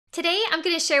Today, I'm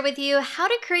going to share with you how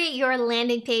to create your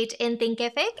landing page in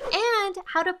Thinkific and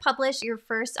how to publish your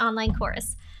first online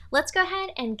course. Let's go ahead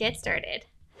and get started.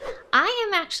 I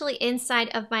am actually inside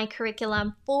of my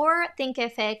curriculum for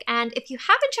Thinkific, and if you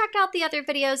haven't checked out the other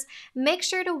videos, make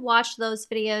sure to watch those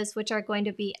videos, which are going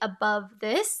to be above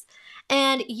this.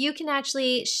 And you can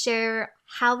actually share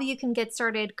how you can get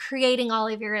started creating all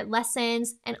of your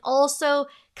lessons and also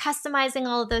customizing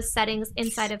all of those settings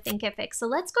inside of Thinkific. So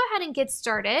let's go ahead and get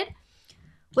started.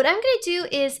 What I'm going to do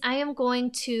is I am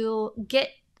going to get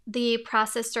the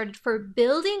process started for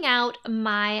building out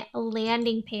my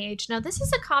landing page. Now, this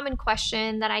is a common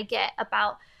question that I get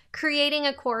about creating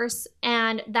a course,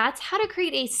 and that's how to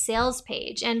create a sales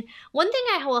page. And one thing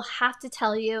I will have to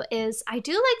tell you is I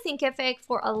do like Thinkific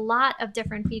for a lot of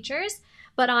different features,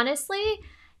 but honestly,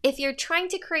 if you're trying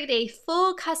to create a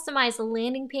full customized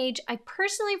landing page, I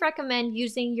personally recommend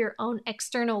using your own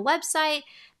external website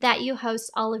that you host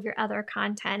all of your other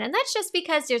content. And that's just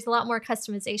because there's a lot more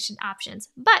customization options.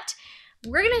 But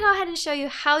we're gonna go ahead and show you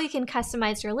how you can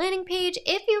customize your landing page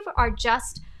if you are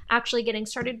just actually getting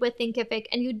started with Thinkific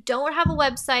and you don't have a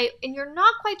website and you're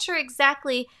not quite sure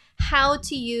exactly how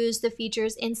to use the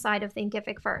features inside of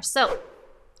Thinkific first. So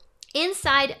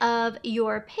inside of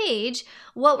your page,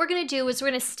 what we're going to do is we're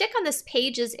going to stick on this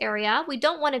pages area. We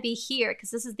don't want to be here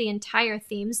because this is the entire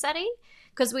theme setting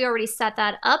because we already set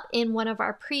that up in one of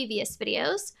our previous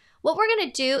videos. What we're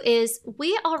going to do is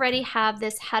we already have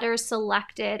this header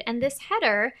selected, and this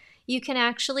header you can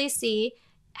actually see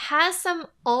has some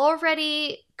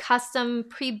already custom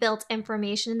pre-built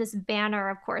information in this banner.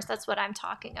 Of course, that's what I'm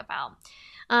talking about.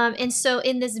 And so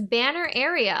in this banner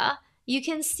area, you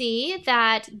can see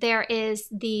that there is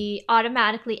the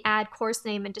automatically add course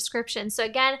name and description. So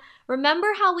again, remember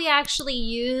how we actually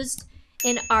used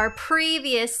in our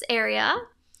previous area,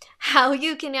 how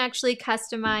you can actually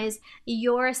customize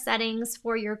your settings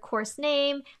for your course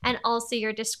name and also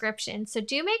your description. So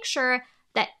do make sure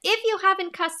that if you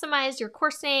haven't customized your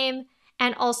course name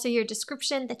and also your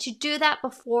description, that you do that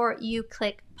before you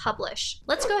click publish.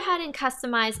 Let's go ahead and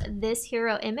customize this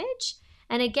hero image.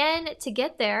 And again, to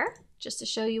get there, just to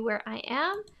show you where I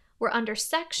am, we're under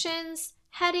sections,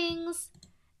 headings,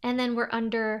 and then we're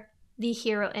under the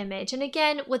hero image. And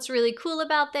again, what's really cool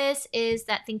about this is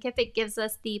that Thinkific gives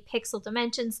us the pixel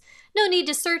dimensions. No need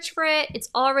to search for it. It's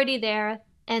already there.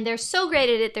 And they're so great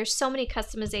at it. There's so many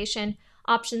customization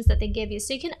options that they give you.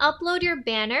 So you can upload your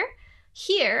banner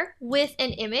here with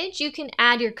an image. You can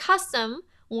add your custom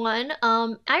one.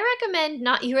 I recommend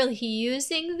not really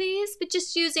using these, but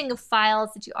just using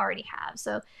files that you already have.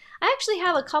 So I actually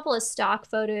have a couple of stock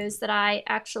photos that I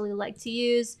actually like to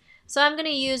use. So I'm going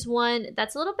to use one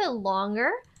that's a little bit longer.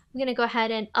 I'm going to go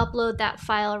ahead and upload that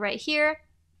file right here.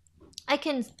 I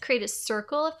can create a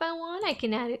circle if I want. I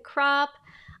can add a crop.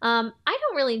 I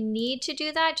don't really need to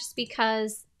do that just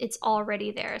because it's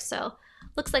already there. So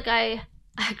looks like I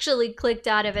actually clicked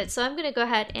out of it. So I'm going to go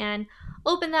ahead and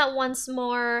open that once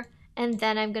more, and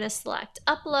then I'm going to select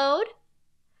upload.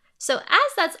 So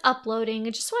as that's uploading,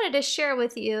 I just wanted to share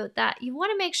with you that you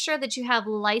want to make sure that you have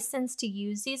license to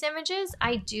use these images.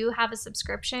 I do have a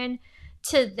subscription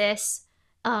to this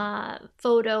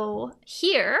photo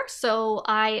here, so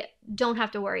I don't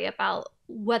have to worry about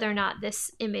whether or not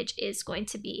this image is going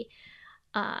to be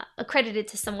accredited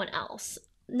to someone else.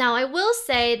 Now, I will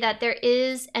say that there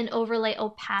is an overlay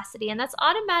opacity, and that's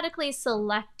automatically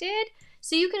selected.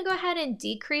 So you can go ahead and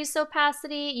decrease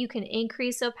opacity. You can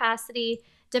increase opacity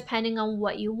depending on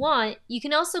what you want. You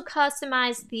can also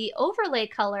customize the overlay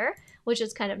color, which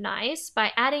is kind of nice,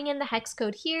 by adding in the hex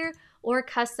code here or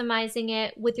customizing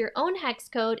it with your own hex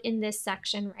code in this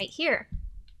section right here.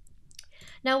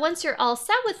 Now, once you're all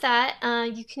set with that,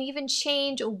 you can even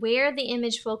change where the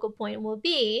image focal point will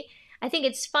be. I think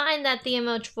it's fine that the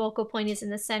image focal point is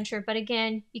in the center, but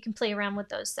again, you can play around with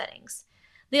those settings.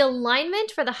 The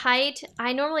alignment for the height,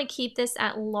 I normally keep this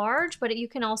at large, but you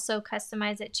can also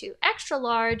customize it to extra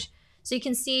large. So you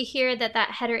can see here that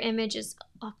that header image is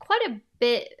quite a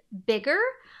bit bigger,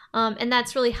 and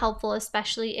that's really helpful,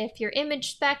 especially if your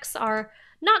image specs are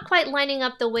not quite lining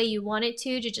up the way you want it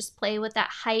to just play with that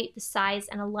height, the size,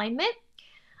 and alignment.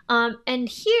 And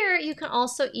here you can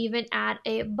also even add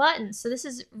a button. So this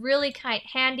is really kind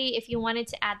of handy if you wanted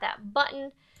to add that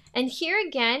button. And here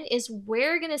again is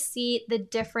where you're going to see the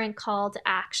different call to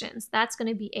actions. That's going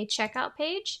to be a checkout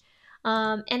page.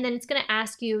 And then it's going to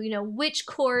ask you, which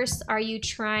course are you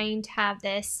trying to have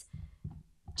this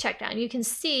checked out? And you can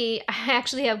see I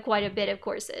actually have quite a bit of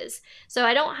courses. So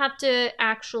I don't have to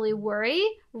actually worry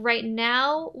right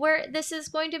now where this is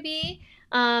going to be.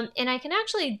 And I can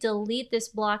actually delete this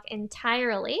block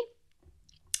entirely.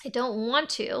 I don't want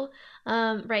to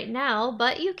right now,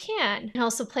 but you can. You can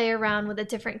also play around with the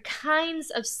different kinds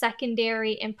of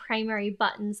secondary and primary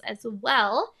buttons as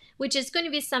well, which is going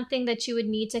to be something that you would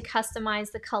need to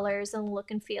customize the colors and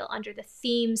look and feel under the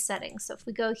theme settings. So if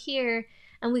we go here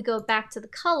and we go back to the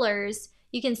colors,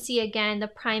 you can see again the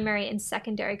primary and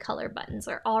secondary color buttons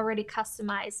are already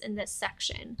customized in this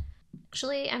section.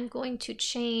 Actually, I'm going to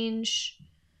change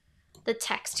the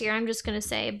text here. I'm just going to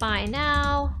say buy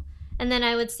now. And then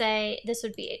I would say this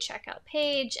would be a checkout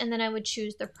page, and then I would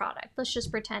choose the product. Let's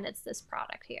just pretend it's this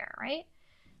product here, right?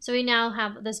 So we now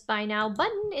have this buy now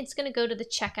button. It's going to go to the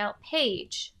checkout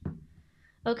page.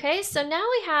 Okay, so now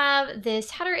we have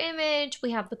this header image,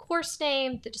 we have the course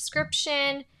name, the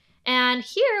description, and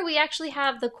here we actually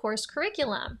have the course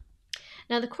curriculum.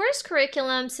 Now the course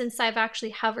curriculum, since I've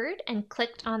actually hovered and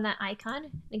clicked on that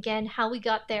icon, again, how we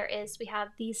got there is we have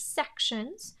these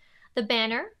sections, the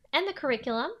banner and the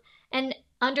curriculum. And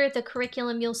under the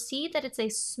curriculum, you'll see that it's a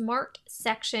smart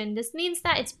section. This means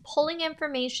that it's pulling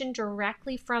information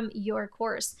directly from your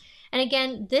course. And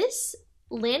again, this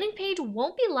landing page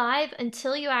won't be live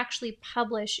until you actually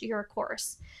publish your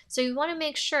course. So you want to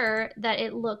make sure that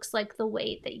it looks like the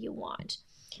way that you want.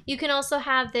 You can also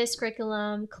have this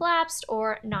curriculum collapsed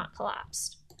or not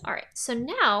collapsed. All right, so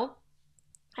now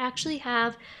I actually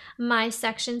have my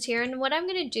sections here. And what I'm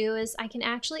going to do is I can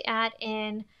actually add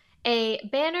in a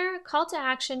banner, call to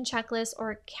action, checklist,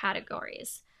 or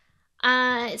categories.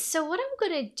 So what I'm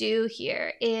going to do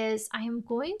here is I am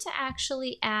going to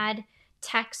actually add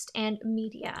text and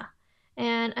media.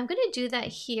 And I'm going to do that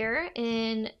here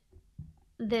in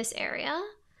this area.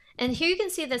 And here you can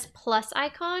see this plus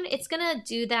icon. It's going to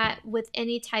do that with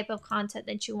any type of content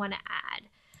that you want to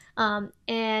add.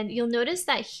 And you'll notice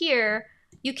that here,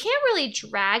 you can't really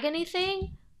drag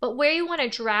anything, but where you want to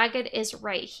drag it is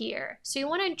right here. So you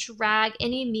want to drag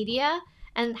any media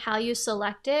and how you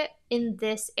select it in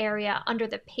this area under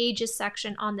the pages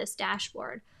section on this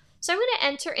dashboard. So I'm going to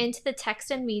enter into the text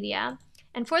and media.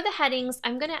 And for the headings,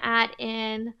 I'm going to add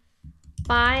in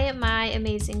buy my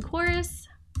amazing course.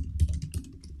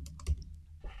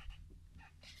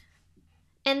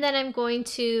 And then I'm going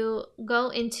to go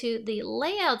into the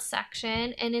layout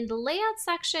section. And in the layout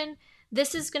section,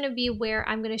 this is going to be where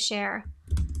I'm going to share.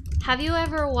 Have you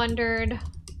ever wondered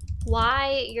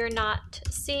why you're not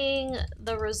seeing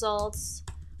the results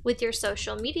with your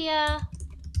social media?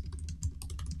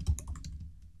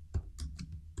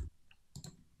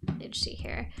 Let's see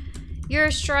here.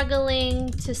 You're struggling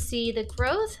to see the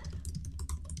growth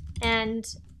and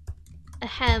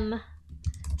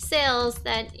sales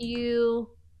that you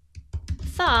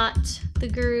thought the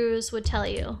gurus would tell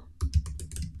you.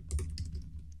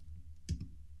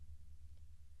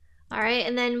 All right,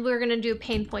 and then we're gonna do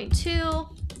pain point 2,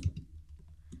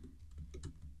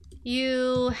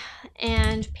 you,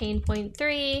 and pain point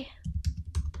 3.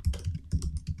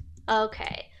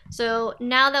 Okay, so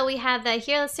now that we have that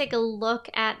here, let's take a look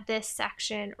at this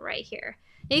section right here.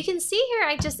 Now you can see here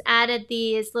I just added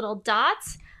these little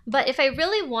dots, but if I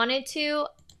really wanted to,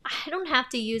 I don't have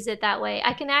to use it that way.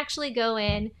 I can actually go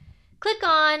in, click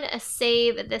on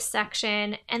save this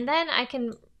section, and then I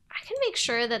can make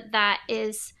sure that that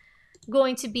is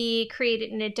going to be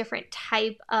created in a different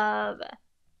type of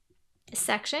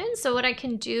section. So what I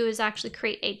can do is actually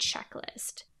create a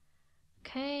checklist.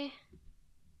 Okay.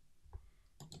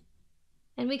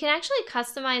 And we can actually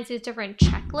customize these different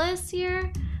checklists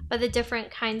here by the different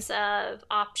kinds of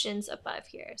options above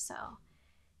here. So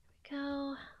here we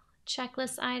go,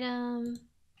 checklist item.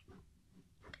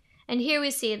 And here we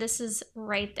see this is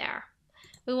right there.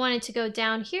 We wanted to go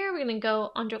down here. We're going to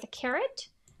go under the caret.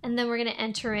 And then we're going to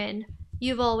enter in,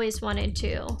 you've always wanted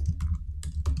to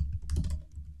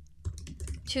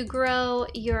grow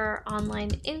your online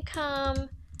income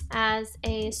as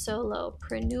a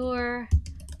solopreneur,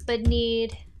 but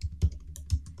need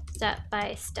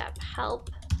step-by-step help.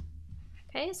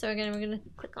 Okay, so we're gonna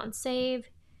click on save.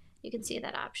 You can see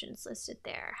that option's listed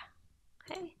there.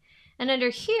 Okay, and under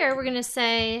here, we're gonna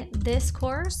say, this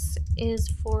course is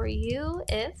for you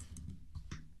if,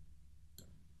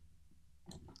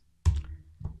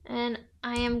 and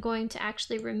I am going to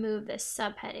actually remove this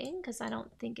subheading because I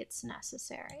don't think it's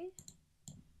necessary.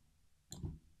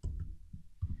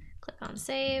 Click on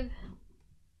save.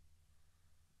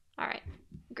 All right,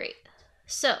 great.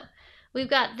 So we've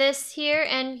got this here,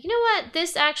 and you know what?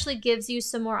 This actually gives you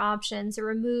some more options. It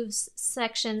removes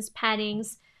sections,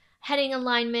 paddings, heading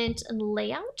alignment, and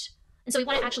layout. And so we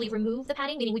want to actually remove the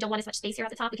padding, meaning we don't want as much space here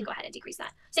at the top. We can go ahead and decrease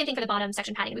that. Same thing for the bottom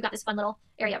section padding. We've got this fun little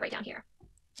area right down here.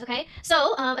 Okay,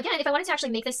 so again, if I wanted to actually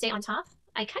make this stay on top,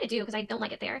 I kind of do because I don't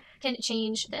like it there. Can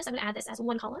change this. I'm going to add this as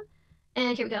one column.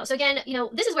 And here we go. So again,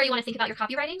 this is where you want to think about your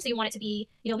copywriting. So you want it to be,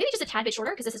 maybe just a tad bit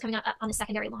shorter because this is coming up on the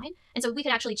secondary line. And so we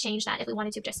could actually change that if we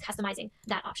wanted to, just customizing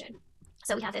that option.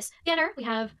 So we have this banner, we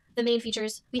have the main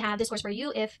features, we have this course for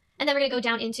you if, and then we're going to go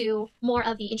down into more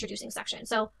of the introducing section.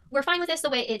 So we're fine with this the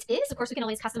way it is. Of course, we can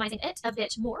always customizing it a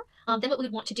bit more. Then what we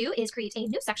would want to do is create a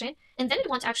new section, and then we'd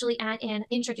want to actually add in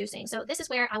introducing. So this is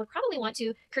where I would probably want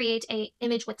to create a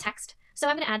image with text. So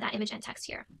I'm going to add that image and text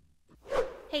here.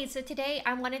 Hey, so today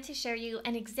I wanted to share you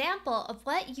an example of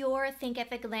what your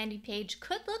Thinkific landing page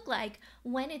could look like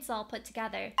when it's all put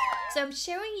together. So I'm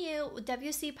showing you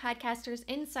WC Podcasters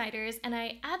Insiders, and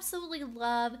I absolutely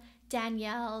love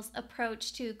Danielle's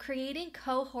approach to creating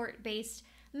cohort-based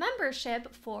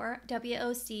membership for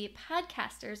WOC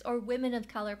podcasters or women of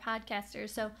color podcasters.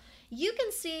 So you can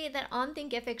see that on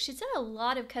Thinkific, she's done a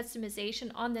lot of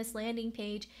customization on this landing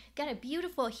page. Got a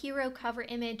beautiful hero cover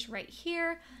image right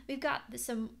here. We've got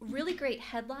some really great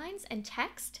headlines and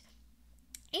text.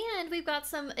 And we've got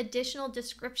some additional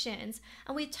descriptions,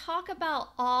 and we talk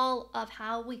about all of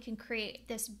how we can create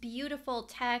this beautiful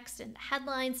text and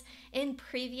headlines in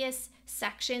previous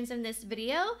sections in this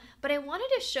video, but I wanted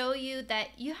to show you that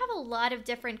you have a lot of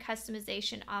different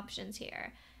customization options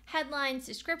here. Headlines,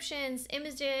 descriptions,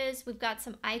 images, we've got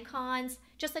some icons,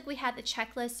 just like we had the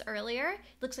checklist earlier.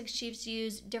 It looks like she's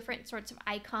used different sorts of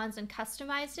icons and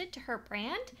customized it to her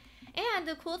brand. And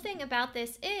the cool thing about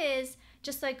this is,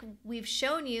 just like we've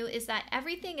shown you, is that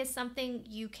everything is something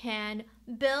you can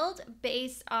build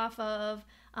based off of,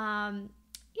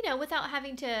 without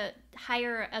having to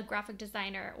hire a graphic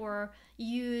designer or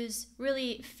use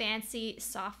really fancy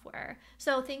software.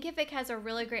 So Thinkific has a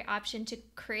really great option to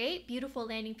create beautiful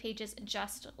landing pages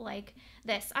just like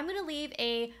this. I'm going to leave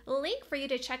a link for you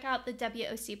to check out the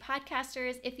WOC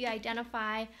podcasters. If you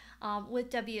identify with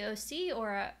WOC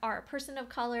or are a person of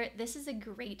color, this is a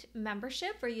great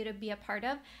membership for you to be a part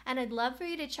of, and I'd love for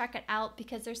you to check it out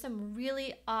because there's some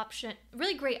really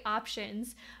great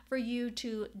options for you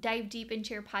to dive deep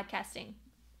into your podcasting.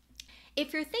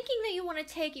 If you're thinking that you want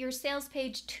to take your sales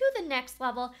page to the next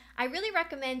level, I really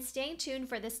recommend staying tuned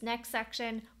for this next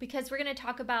section because we're going to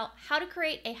talk about how to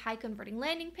create a high converting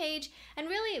landing page and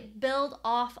really build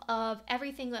off of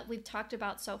everything that we've talked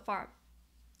about so far.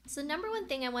 So number one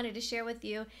thing I wanted to share with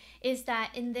you is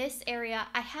that in this area,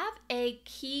 I have a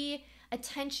key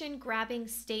attention grabbing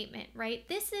statement, right?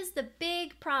 This is the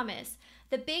big promise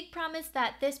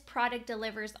that this product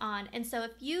delivers on. And so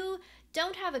if you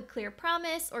don't have a clear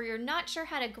promise or you're not sure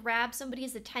how to grab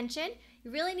somebody's attention,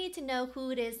 you really need to know who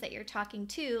it is that you're talking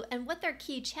to and what their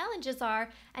key challenges are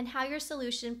and how your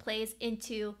solution plays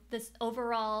into this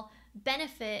overall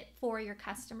benefit for your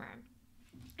customer.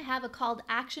 I have a call to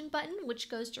action button, which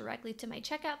goes directly to my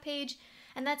checkout page,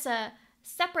 and that's a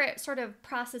separate sort of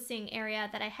processing area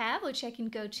that I have, which I can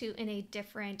go to in a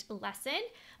different lesson.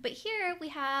 But here we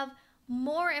have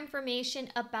more information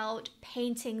about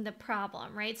painting the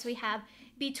problem, right? So we have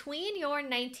between your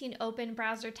 19 open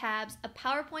browser tabs, a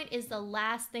PowerPoint is the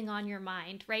last thing on your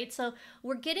mind, right? So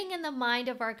we're getting in the mind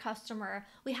of our customer.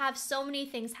 We have so many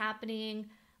things happening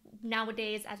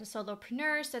nowadays as a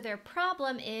solopreneur, so their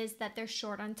problem is that they're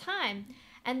short on time.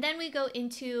 And then we go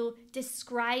into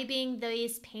describing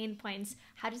these pain points.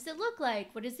 How does it look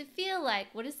like? What does it feel like?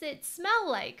 What does it smell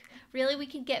like? Really, we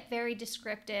can get very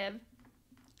descriptive.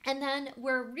 And then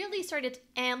we're really started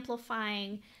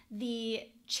amplifying the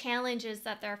challenges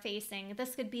that they're facing.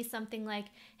 This could be something like,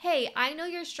 hey, I know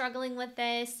you're struggling with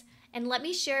this, and let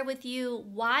me share with you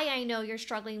why I know you're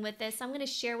struggling with this. I'm going to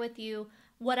share with you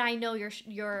what I know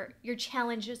your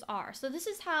challenges are. So this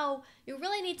is how you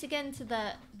really need to get into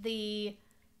the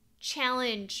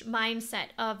challenge mindset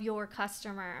of your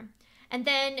customer. And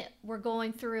then we're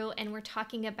going through and we're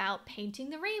talking about painting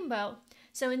the rainbow.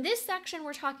 So in this section,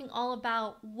 we're talking all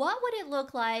about what would it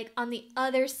look like on the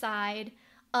other side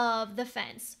of the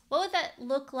fence? What would that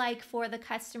look like for the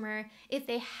customer if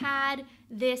they had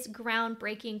this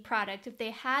groundbreaking product, if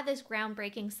they had this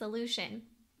groundbreaking solution?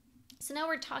 So now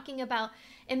we're talking about,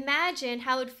 imagine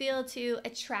how it would feel to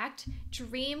attract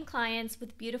dream clients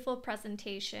with beautiful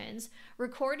presentations,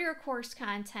 record your course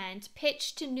content,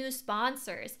 pitch to new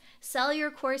sponsors, sell your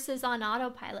courses on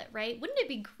autopilot, right? Wouldn't it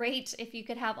be great if you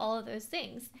could have all of those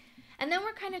things? And then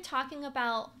we're kind of talking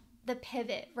about the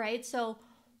pivot, right? So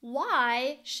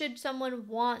why should someone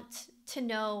want to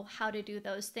know how to do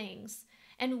those things?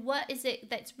 And what is it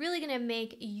that's really going to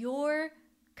make your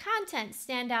content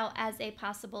stand out as a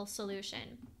possible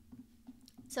solution?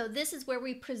 So this is where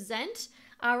we present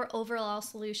our overall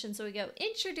solution. So we go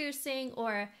introducing,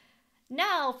 or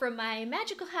now from my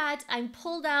magical hat, I'm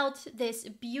pulled out this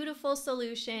beautiful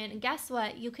solution. And guess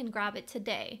what? You can grab it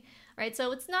today. right?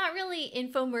 So it's not really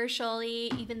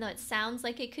infomercial-y, even though it sounds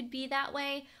like it could be that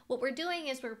way. What we're doing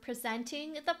is we're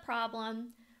presenting the problem,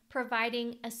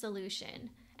 providing a solution.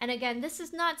 And again, this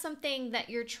is not something that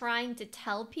you're trying to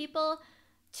tell people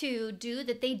to do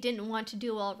that they didn't want to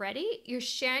do already. You're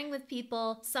sharing with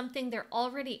people something they're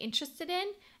already interested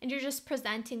in, and you're just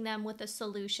presenting them with a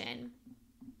solution.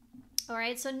 All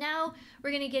right, so now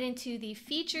we're going to get into the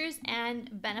features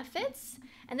and benefits.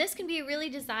 And this can be really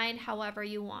designed however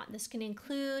you want. This can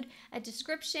include a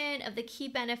description of the key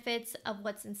benefits of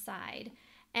what's inside.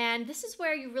 And this is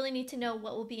where you really need to know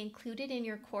what will be included in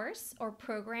your course or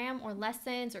program or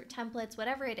lessons or templates,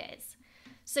 whatever it is.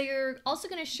 So you're also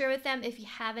going to share with them if you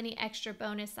have any extra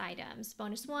bonus items,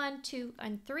 bonus 1, 2,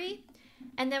 and 3.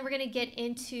 And then we're going to get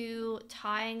into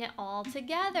tying it all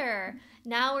together.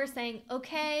 Now we're saying,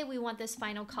 okay, we want this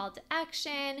final call to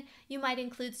action. You might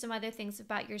include some other things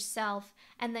about yourself.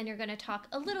 And then you're going to talk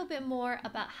a little bit more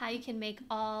about how you can make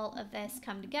all of this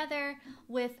come together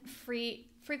with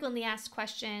frequently asked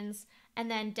questions, and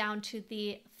then down to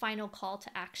the final call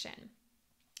to action.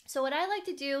 So what I like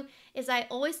to do is I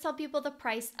always tell people the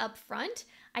price up front.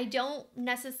 I don't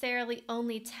necessarily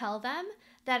only tell them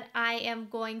that I am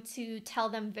going to tell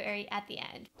them at the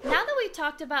end. Now that we've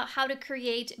talked about how to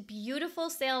create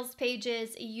beautiful sales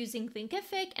pages using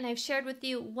Thinkific, and I've shared with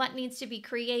you what needs to be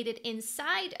created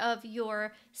inside of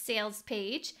your sales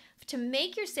page to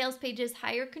make your sales pages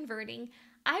higher converting,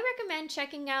 I recommend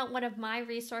checking out one of my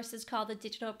resources called the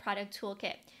Digital Product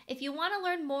Toolkit. If you want to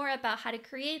learn more about how to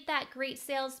create that great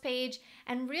sales page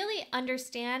and really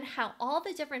understand how all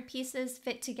the different pieces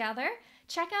fit together,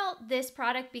 check out this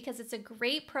product because it's a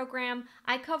great program.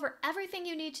 I cover everything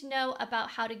you need to know about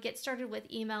how to get started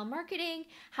with email marketing,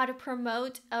 how to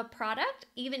promote a product,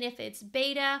 even if it's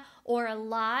beta or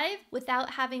live,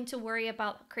 without having to worry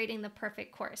about creating the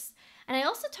perfect course. And I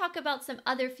also talk about some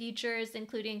other features,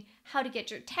 including how to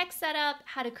get your tech set up,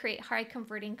 how to create high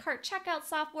converting cart checkout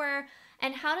software,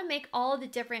 and how to make all the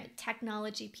different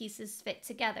technology pieces fit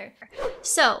together.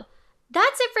 So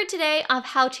that's it for today of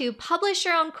how to publish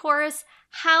your own course,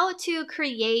 how to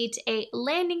create a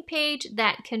landing page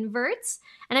that converts.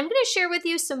 And I'm going to share with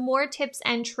you some more tips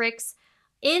and tricks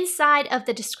inside of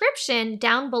the description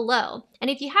down below. And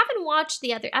if you haven't watched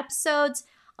the other episodes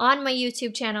on my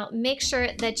YouTube channel, make sure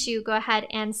that you go ahead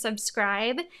and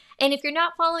subscribe. And if you're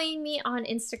not following me on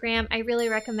Instagram, I really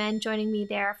recommend joining me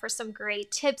there for some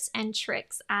great tips and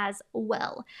tricks as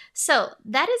well. So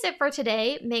that is it for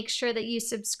today. Make sure that you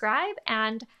subscribe,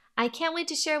 and I can't wait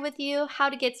to share with you how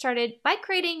to get started by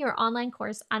creating your online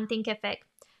course on Thinkific.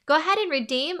 Go ahead and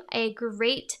redeem a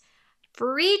great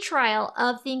free trial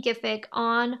of Thinkific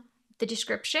on the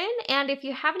description. And if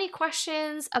you have any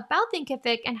questions about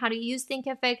Thinkific and how to use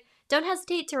Thinkific, don't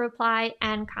hesitate to reply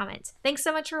and comment. Thanks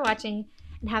so much for watching,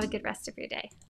 and have a good rest of your day.